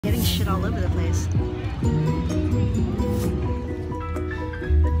shit all over the place.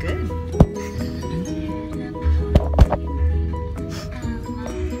 Good.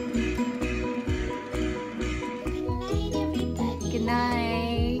 Good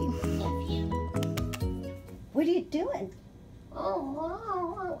night. What are you doing?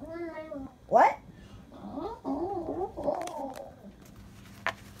 What?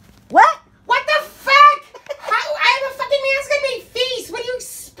 What? What the fuck? I have a fucking mask on my face. What do you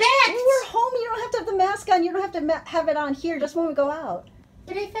expect? When we're home, you don't have to have the mask on. You don't have to have it on here just when we go out.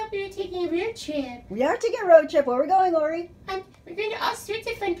 But I thought we were taking a road trip. We are taking a road trip. Where are we going, Orie? We're going to all sorts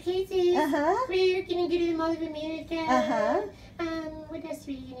of fun places. Uh-huh. We're going to go to the Mall of America. Uh-huh. What else are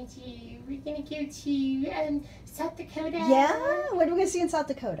we going to do? We're going to go to South Dakota. Yeah? What are we going to see in South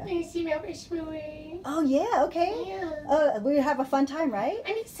Dakota? We're going to see Mount Rushmore. Oh, yeah. Okay. Yeah. We have a fun time, right?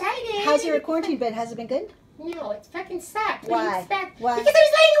 I'm excited. How's your quarantine been? Has it been good? No, it's fucking sucked. Why? What do you expect? Why? Because I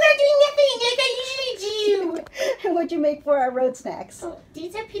was laying around doing nothing like I usually do. What'd you make for our road snacks? Oh,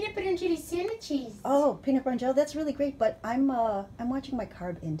 these are peanut butter and jelly sandwiches. Oh, peanut butter and jelly. That's really great, but I'm watching my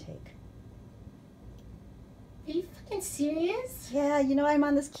carb intake. Are you fucking serious? Yeah, you know, I'm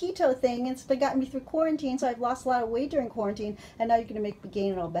on this keto thing, and it's been gotten me through quarantine, so I've lost a lot of weight during quarantine, and now you're going to make me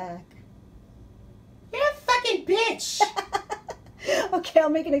gain it all back. You're a fucking bitch. Okay,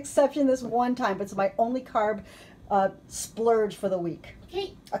 I'll make an exception this one time, but it's my only carb splurge for the week.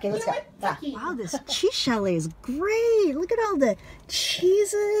 Okay, let's go. Wow, this cheese chalet is great. Look at all the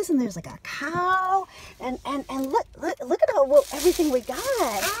cheeses, and there's like a cow, and look at all everything we got.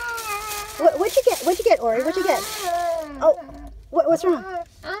 What'd you get? What'd you get, Orie? What'd you get? Oh, what's wrong?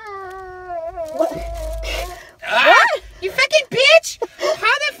 What? What? You fucking bitch!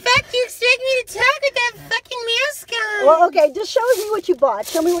 How the fuck do you expect me to talk with that fucking mask on? Well, okay, just show me what you bought.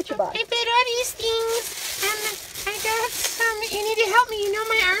 Show me what you bought. I bought all these things, and I got some. You need to help me. You know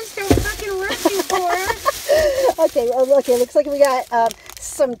my arms don't fucking work before. Okay, okay. Looks like we got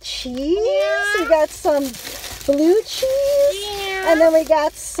some cheese. Yeah. We got some blue cheese. Yeah. And then we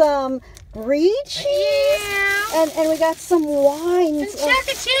got some brie cheese. Yeah. And we got some wine. Some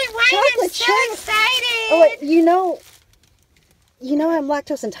chocolate cherry wine. Chocolate I'm so cherry. excited. Oh, wait, you know I'm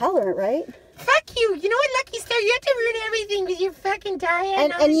lactose intolerant, right? Fuck you. You know what, Lucky Star? You have to ruin everything with your fucking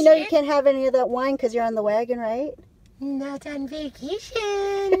diet. And you know you can't have any of that wine because you're on the wagon, right? Not on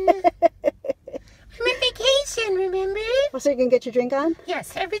vacation. I'm on vacation, remember? Well, so you can get your drink on?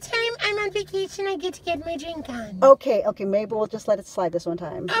 Yes, every time I'm on vacation, I get to get my drink on. Okay, maybe we'll just let it slide this one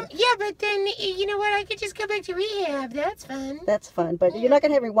time. Yeah, but then, you know what, I could just go back to rehab. That's fun. That's fun, but you're not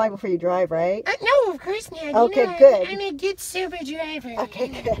going to have any wine before you drive, right? No, of course not. Okay, you know, good. I'm a good sober driver. Okay,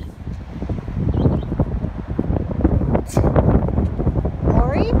 good.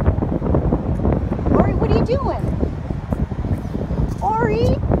 Orie? Orie, what are you doing?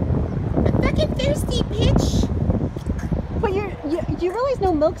 Orie? I'm fucking thirsty, bitch. But you realize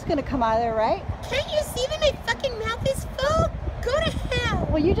no milk's gonna come out of there, right? Can't you see that my fucking mouth is full? Go to hell.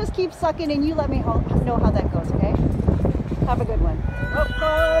 Well, you just keep sucking and you let me know how that goes, okay? Have a good one. Up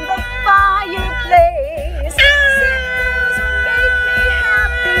on the fireplace, signals make me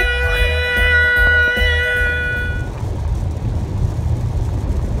happy.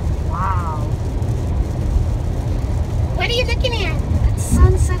 Wow. What are you looking at? That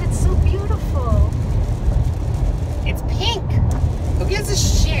sunset, it's so beautiful. It's pink. Who gives a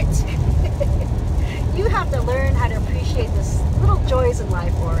shit? You have to learn how to appreciate this little joys in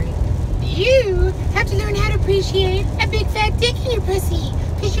life, Orie. You have to learn how to appreciate a big fat dick in your pussy,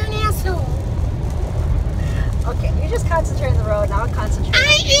 because you're an asshole. Okay, you just concentrate on the road, and I'll concentrate. I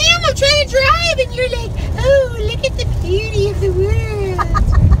am! I'm trying to drive, and you're like, oh, look at the beauty of the world.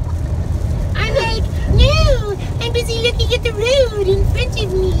 I'm like, no, I'm busy looking at the road in front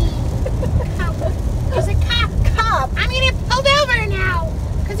of me. There's a cop. I'm gonna get pulled over now,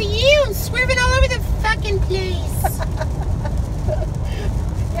 because of you. I'm swerving all over the fucking place.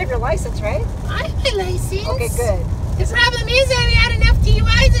 You have your license, right? I have a license. Okay, good. The problem is I had enough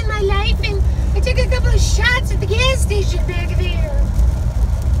DUIs in my life, and I took a couple of shots at the gas station back there.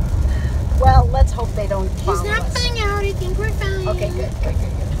 Well, let's hope they don't He's follow not us. pulling out. I think we're fine. Okay, good.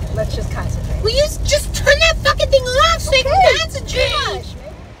 Let's just concentrate. Will you just turn that fucking thing off so I can concentrate? Gosh.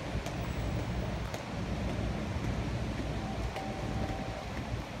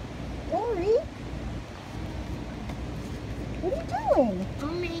 Orie? What are you doing? Oh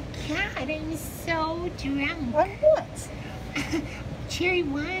my god, I'm so drunk. On what? Cherry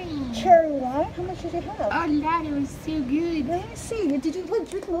wine. Cherry wine? How much did you have? A lot. It was so good. Let me see. Did you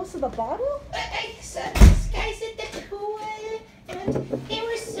drink most of the bottle? I saw these guys at the pool, and they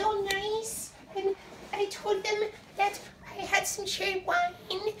were so nice. And I told them that I had some cherry wine,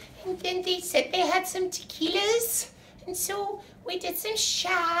 and then they said they had some tequilas. And so we did some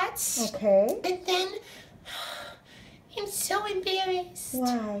shots. Okay. And then I'm so embarrassed.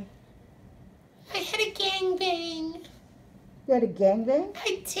 Why? I had a gangbang. You had a gangbang?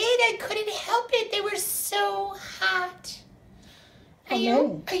 I did. I couldn't help it. They were so hot. Are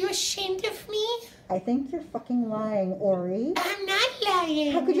you ashamed of me? I think you're fucking lying, Orie. I'm not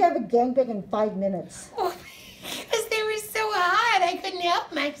lying. How could you have a gangbang in 5 minutes? Oh, because they were so hot. I couldn't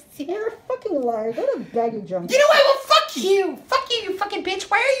help myself. You're a fucking liar. Go to bed, you drunk. You know what? Well, fuck you. Fuck you, you fucking bitch.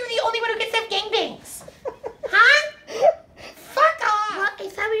 Why are you the only one who gets to have gangbangs? Huh? Fuck off. Well, I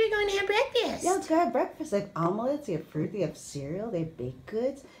thought we were going to have breakfast. Yeah, let's go have breakfast. They have omelets, they have fruit, they have cereal, they have baked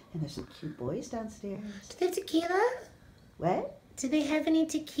goods, and there's some cute boys downstairs. Do they have tequila? What? Do they have any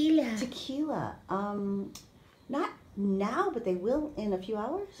tequila? Tequila. Not now, but they will in a few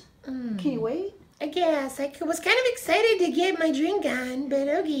hours. Can you wait? I guess. I was kind of excited to get my drink on, but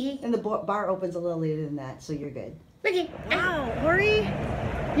okay. And the bar opens a little later than that, so you're good. Okay. Wow, Orie.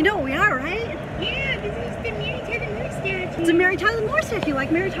 You know what we are, right? Yeah, this is the Mary Tyler Moore statue. It's a Mary Tyler Moore statue. You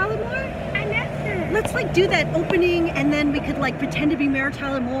like Mary Tyler Moore? I love her. Let's like do that opening, and then we could like pretend to be Mary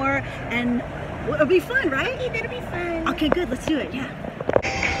Tyler Moore, and it'll be fun, right? Okay, that'll be fun. Okay, good. Let's do it. Yeah.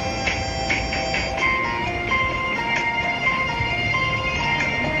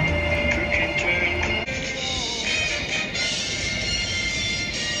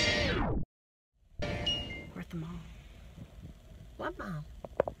 We're at the mall. What mall?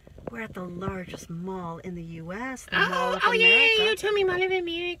 We're at the largest mall in the U.S. The Oh, Mall of yeah, America. you told me Mall of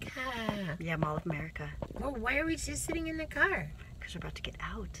America. Yeah, Mall of America. Well, why are we just sitting in the car? Because we're about to get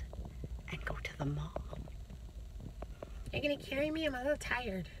out and go to the mall. You're gonna carry me? I'm a little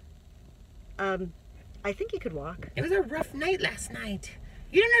tired. I think you could walk. It was a rough night last night.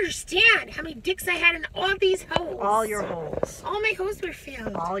 You don't understand how many dicks I had in all these holes. All your holes. All my holes were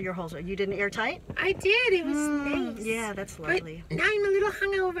filled. All your holes. You didn't airtight? I did. It was nice. Yeah, that's lovely. But now I'm a little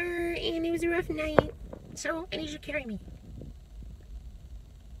hungover, and it was a rough night. So I need you to carry me.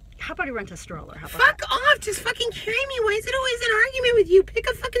 How about you rent a stroller? How about Fuck off! Just fucking carry me. Why is it always an argument with you? Pick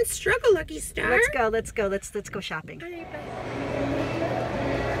a fucking struggle, Lucky Starr. Let's go. Let's go. Let's go shopping. All right, bye.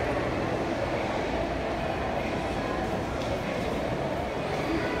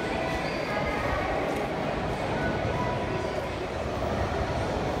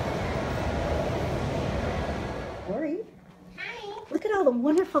 Orie, Hi. look at all the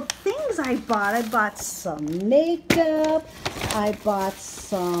wonderful things I bought. I bought some makeup. I bought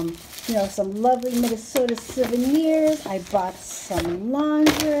some, some lovely Minnesota souvenirs. I bought some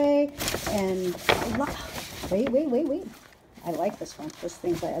lingerie and wait. I like this one. This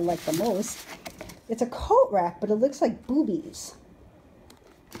thing I like the most. It's a coat rack, but it looks like boobies.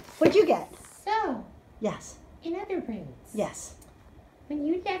 What'd you get? So, Yes. in other words, Yes. when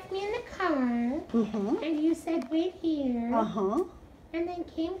you left me in the car, and you said, wait here, Uh-huh. and then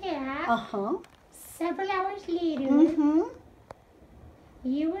came back, Uh-huh. several hours later,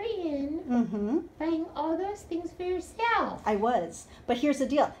 you were in buying all those things for yourself. I was. But here's the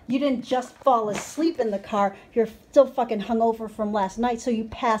deal. You didn't just fall asleep in the car. You're still fucking hungover from last night, so you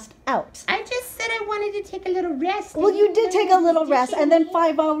passed out. I just said I wanted to take a little rest. Well, you did take a little rest, and then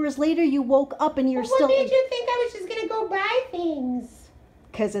 5 hours later you woke up and you're still... What made you think I was just going to go buy things?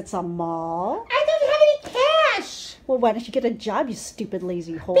 Because it's a mall. I don't have any cash. Well, why don't you get a job, you stupid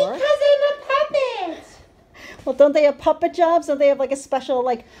lazy whore? Because I'm a puppet. Well, don't they have puppet jobs? Don't they have like a special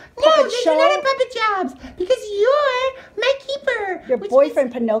puppet show? No, they're not puppet jobs. Because you're my keeper. Your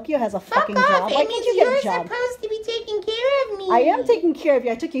boyfriend Pinocchio has a fucking job. Why can't you get a job? You're supposed to be taking care of me. I am taking care of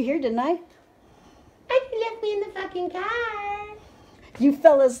you. I took you here, didn't I? And you left me in the fucking car. You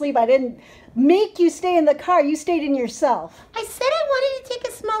fell asleep. I didn't make you stay in the car. You stayed in yourself. I said I wanted to take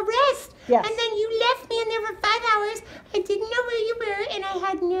a small rest. Yes. And then you left me in there for 5 hours. I didn't know where you were, and I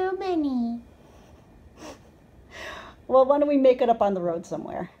had no money. Well, why don't we make it up on the road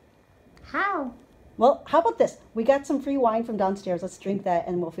somewhere? How? Well, how about this? We got some free wine from downstairs. Let's drink that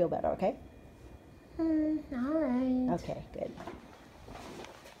and we'll feel better, okay? All right. Okay, good.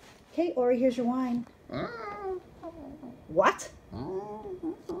 Okay, Orie, here's your wine. What? Wait.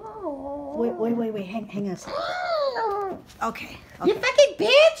 Hang on a second. Okay. You fucking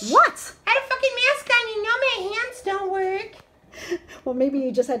bitch! What? I had a fucking mask on. You know my hands don't work. Well, maybe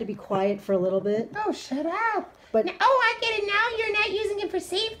you just had to be quiet for a little bit. Oh, shut up. But I get it now. You're not using it for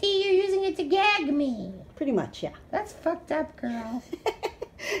safety. You're using it to gag me. pretty much, yeah. That's fucked up, girl.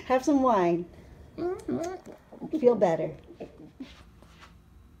 Have some wine. Feel better.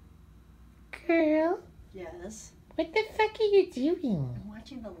 Girl, Yes. what the fuck are you doing? I'm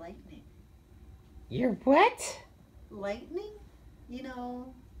watching the lightning. You're what? Lightning? You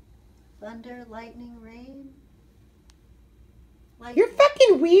know, Thunder, lightning, rain. You're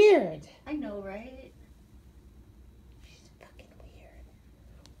fucking weird. I know, right? She's fucking weird.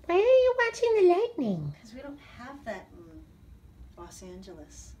 Why are you watching the lightning? Because we don't have that in Los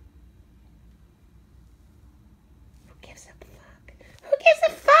Angeles. Who gives a fuck? Who gives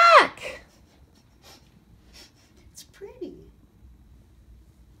a fuck? It's pretty.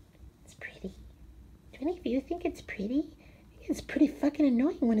 It's pretty. Do any of you think it's pretty? It's pretty fucking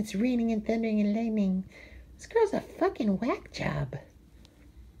annoying when it's raining and thundering and lightning. This girl's a fucking whack job.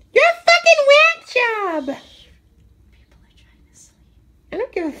 You're a fucking whack job! People are trying to sleep. I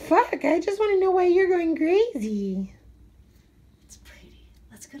don't give a fuck. I just want to know why you're going crazy. It's pretty.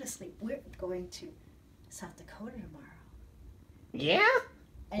 Let's go to sleep. We're going to South Dakota tomorrow. Yeah?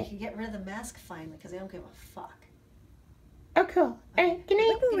 And you can get rid of the mask finally because they don't give a fuck. Oh, cool. All right, good night.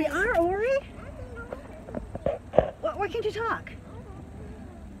 Look where we are, Orie. Why can't you talk?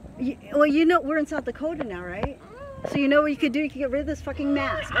 Well, you know, we're in South Dakota now, right? So you know what you could do? You could get rid of this fucking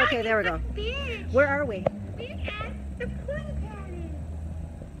mask. Okay, there we go. Where are we? We're at the Corn Palace.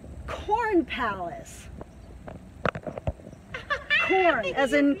 Corn Palace. Corn,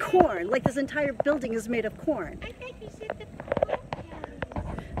 as in corn. Like this entire building is made of corn. I thought you said the Corn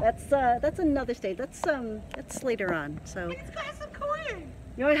Palace. That's another state. That's later on. So. Let's go have some corn.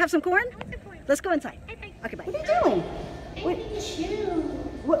 You want to have some corn? I want some corn. Let's go inside. Okay, bye. What are you doing?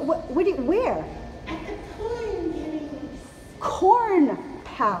 Where? Where? At the Corn Palace. Corn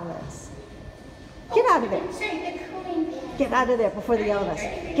Palace. Get out of there. Sorry, the Corn Palace. Get out of there before they yell at us.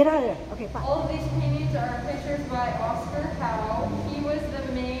 Get out of there. Okay, bye. All of these paintings are pictures by Oscar Howe. He was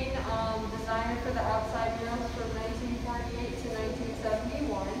the main designer for the outside murals from 1948 to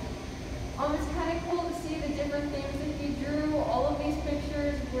 1971. It's kind of cool to see the different themes that he drew. All of these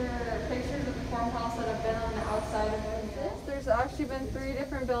pictures were pictures of the Corn Palace that have been on the outside of this. There's actually been 3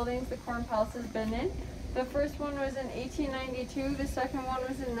 different buildings the Corn Palace has been in. The first one was in 1892, the second one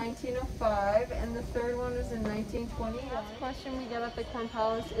was in 1905, and the third one was in 1920. The last question we get at the Corn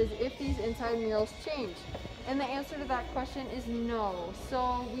Palace is if these inside murals change. And the answer to that question is no. So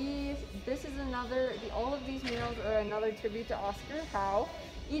all of these murals are another tribute to Oscar Howe.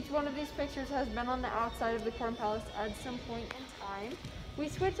 Each one of these pictures has been on the outside of the Corn Palace at some point in time. We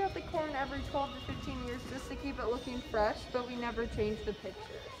switch out the corn every 12 to 15 years just to keep it looking fresh, but we never change the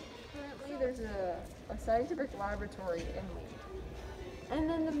pictures. Currently there's a scientific laboratory in Lee. And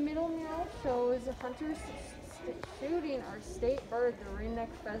then the middle mural shows hunters shooting our state bird, the ringneck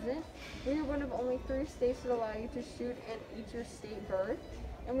pheasant. We are one of only 3 states that allow you to shoot and eat your state bird.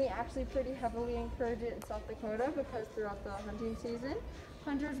 And we actually pretty heavily encourage it in South Dakota because throughout the hunting season,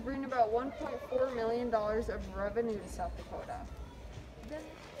 hunters bring about $1.4 million of revenue to South Dakota.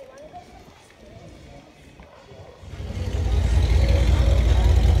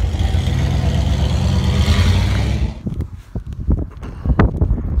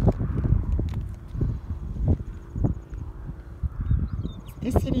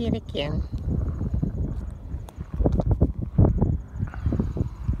 This idiot again.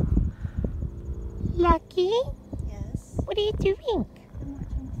 Lucky? Yes. What are you doing?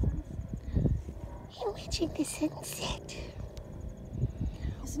 I'm watching the sunset. I'm watching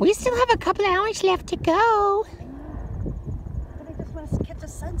the sunset. We still have a couple of hours left to go. I know. But I just want to catch the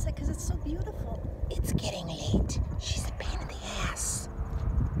sunset because it's so beautiful. It's getting late. She's a pain in the ass.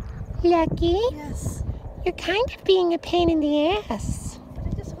 Lucky? Yes. You're kind of being a pain in the ass. But I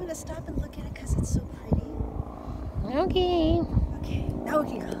just want to stop and look at it because it's so pretty. Okay. Okay, now we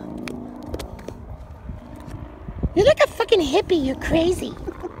can go. You're like a fucking hippie. You're crazy.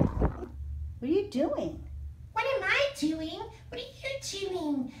 What are you doing? What am I doing? What are you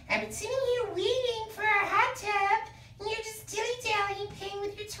doing? I've been sitting here waiting for a hot tub, and you're just dilly-dallying playing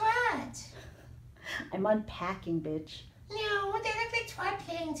with your twat. I'm unpacking, bitch. No, that looks like twat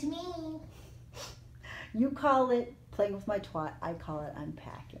playing to me. You call it playing with my twat. I call it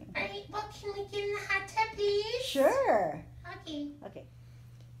unpacking. All right, well, can we get in the hot tub, please? Sure. Okay. Okay.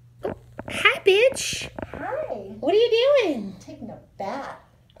 Hi, bitch. Hi. What are you doing? Taking a bath.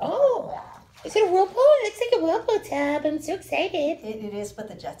 Oh, is it a whirlpool? It looks like a whirlpool tub. I'm so excited. It is, but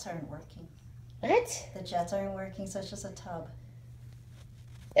the jets aren't working. What? The jets aren't working, so it's just a tub.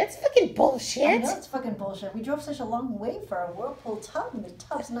 That's fucking bullshit. I know it's fucking bullshit. We drove such a long way for a whirlpool tub, and the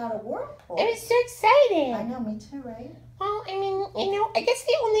tub's not a whirlpool. I was so excited. I know, me too, right? Well, I mean, I guess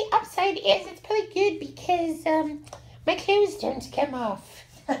the only upside is it's probably good because my clothes don't come off.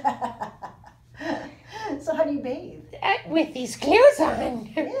 So how do you bathe? With these clothes on.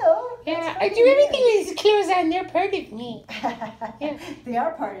 Ew. Yeah, I do everything with these clothes on. They're part of me. Yeah. They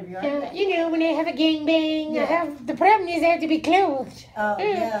are part of you, aren't they? You know, when I have a gangbang, Yeah. the problem is I have to be clothed. Oh,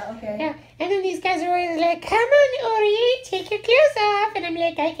 yeah, okay. Yeah, and then these guys are always like, come on, Orie, take your clothes off. And I'm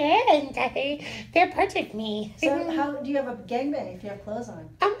like, I can't. They're part of me. So how do you have a gangbang if you have clothes on?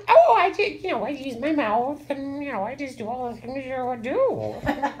 I just, I use my mouth and, I just do all the things you would do.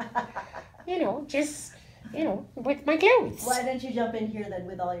 Just, with my clothes. Why don't you jump in here then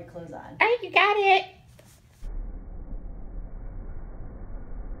with all your clothes on? All right, you got it.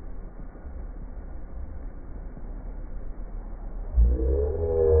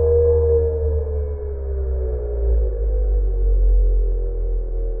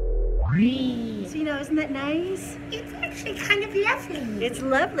 So, isn't that nice? It's actually kind of lovely. It's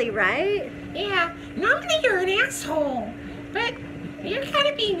lovely, right? Yeah, normally you're an asshole, but you're kind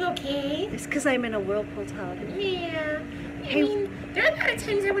of being okay. It's because I'm in a whirlpool tub. Yeah. I mean, there are a lot of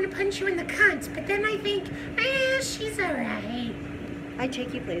times I want to punch you in the cunt, but then I think, she's alright. I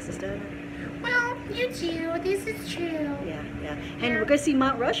take you places, don't I? Well, you do. This is true. Yeah. And we're going to see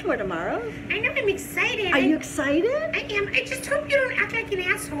Mount Rushmore tomorrow. I know, I'm excited. Are you excited? I am. I just hope you don't act like an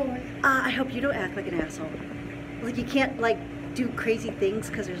asshole. I hope you don't act like an asshole. Like, you can't, do crazy things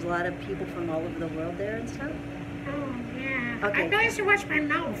because there's a lot of people from all over the world there and stuff. Oh, yeah. Okay. I probably should watch my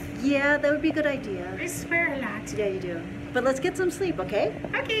mouth. Yeah, that would be a good idea. I swear a lot. Yeah, you do. But let's get some sleep, okay?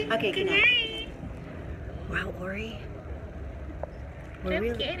 Okay. Okay, good night. Wow, Orie.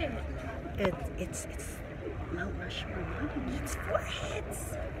 Don't get it. It's Mount Rushmore. It's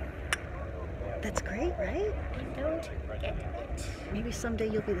foreheads. That's great, right? I don't get it. Maybe someday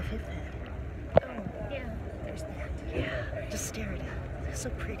you'll be the fifth head. Oh, yeah, there's that. Yeah, just stare at it. They're so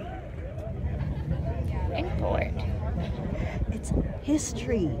pretty. I'm bored. It's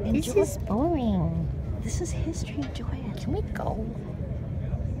history. Enjoy. This is boring. This is history. Enjoy it. Can we go?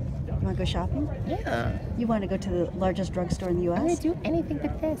 You want to go shopping? Yeah. You want to go to the largest drugstore in the U.S.? I'm going to do anything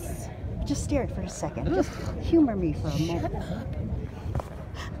but this. Just stare at it for a second. Just humor me for a moment. Shut up.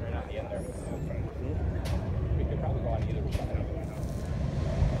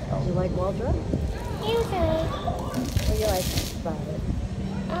 Do you like Waldrop? Music. What do you like about it?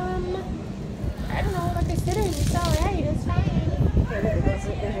 I don't know, like I said, it's alright, it's fine. Okay, look, there's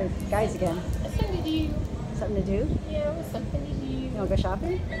your guys again. Something to do. Something to do? Yeah, something to do. You want to go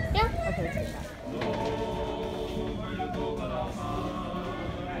shopping? Yeah. Okay, let's go shopping.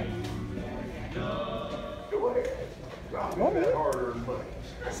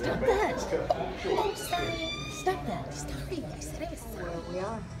 Stop that! Oh, sorry. Stop that! Sorry, I said I was sorry. Where we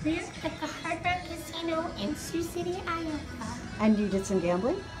are. We're at the Hard Rock Casino in Sioux City, Iowa. And you did some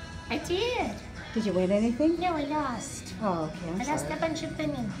gambling? I did. Did you win anything? No, I lost. Oh, okay, I'm I lost a sorry. bunch of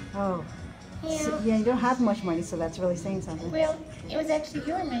money. Oh. Yeah. So, yeah, you don't have much money, so that's really saying something. Well, it was actually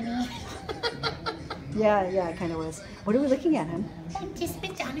your money. Yeah, it kind of was. What are we looking at, hon? Oh, just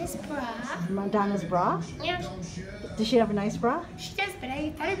Madonna's bra. Madonna's bra? Yeah, Does she have a nice bra? she does, but I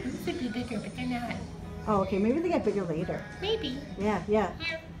thought her boobs would be bigger, but they're not. Oh, okay, maybe they get bigger later. Maybe. Yeah. Yeah.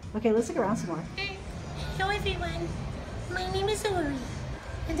 Okay, let's look around some more. Hello, everyone. My name is Orie,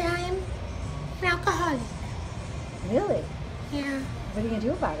 and I'm an alcoholic. Really? Yeah. What are you going to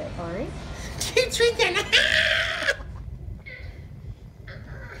do about it, Orie? Keep drinking.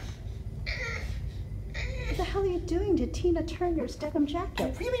 What the hell are you doing to Tina Turner's denim I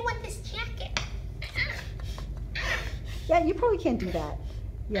jacket? really want this jacket. Yeah, you probably can't do that.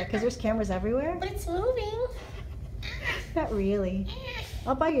 Yeah, because there's cameras everywhere. But it's moving. Not really.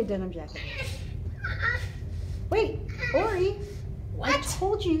 I'll buy you a denim jacket. Wait, Orie. I What?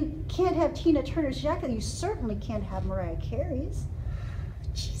 told you can't have Tina Turner's jacket. You certainly can't have Mariah Carey's.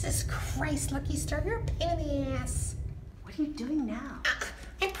 Jesus Christ, Lucky Starr, you're a pain in the ass. What are you doing now?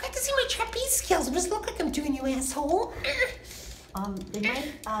 I'm practicing my trapeze skills. What does it look like I'm doing, you asshole? They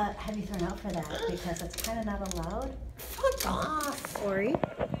might have you thrown out for that because it's kind of not allowed. Fuck off. Orie,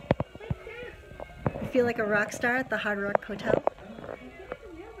 you feel like a rock star at the Hard Rock Hotel?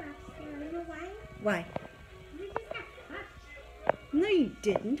 Why? No, you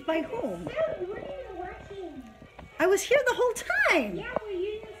didn't. By whom? I was here the whole time. Yeah, well,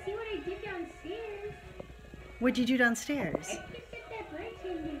 you didn't see what I did downstairs. What'd you do downstairs? I picked up that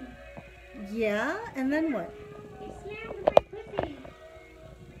bartender. Yeah, and then what? He slammed my pussy.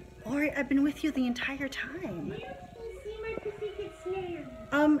 Orie, I've been with you the entire time. You didn't see my pussy get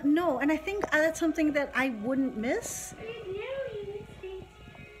slammed. No, and I think that's something that I wouldn't miss. I didn't know you missed it.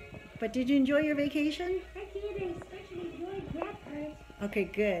 But did you enjoy your vacation? I did. I especially enjoyed that part. Okay,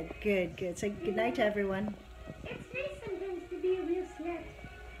 good. Say goodnight to everyone. It's nice sometimes to be a real slut.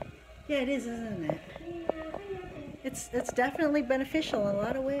 Yeah, it is, isn't it? Yeah, I love it. It's definitely beneficial in a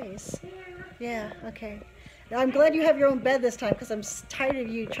lot of ways. Yeah, okay. Now, I'm glad you have your own bed this time because I'm tired of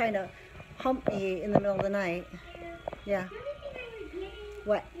you trying to hump me in the middle of the night. Yeah.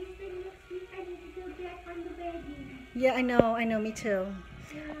 What? Yeah, I know, me too.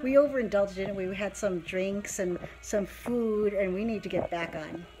 We overindulged, didn't we? We had some drinks and some food, and we need to get back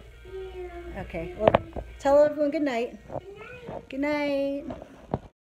on. Okay, well, tell everyone good night. Good night.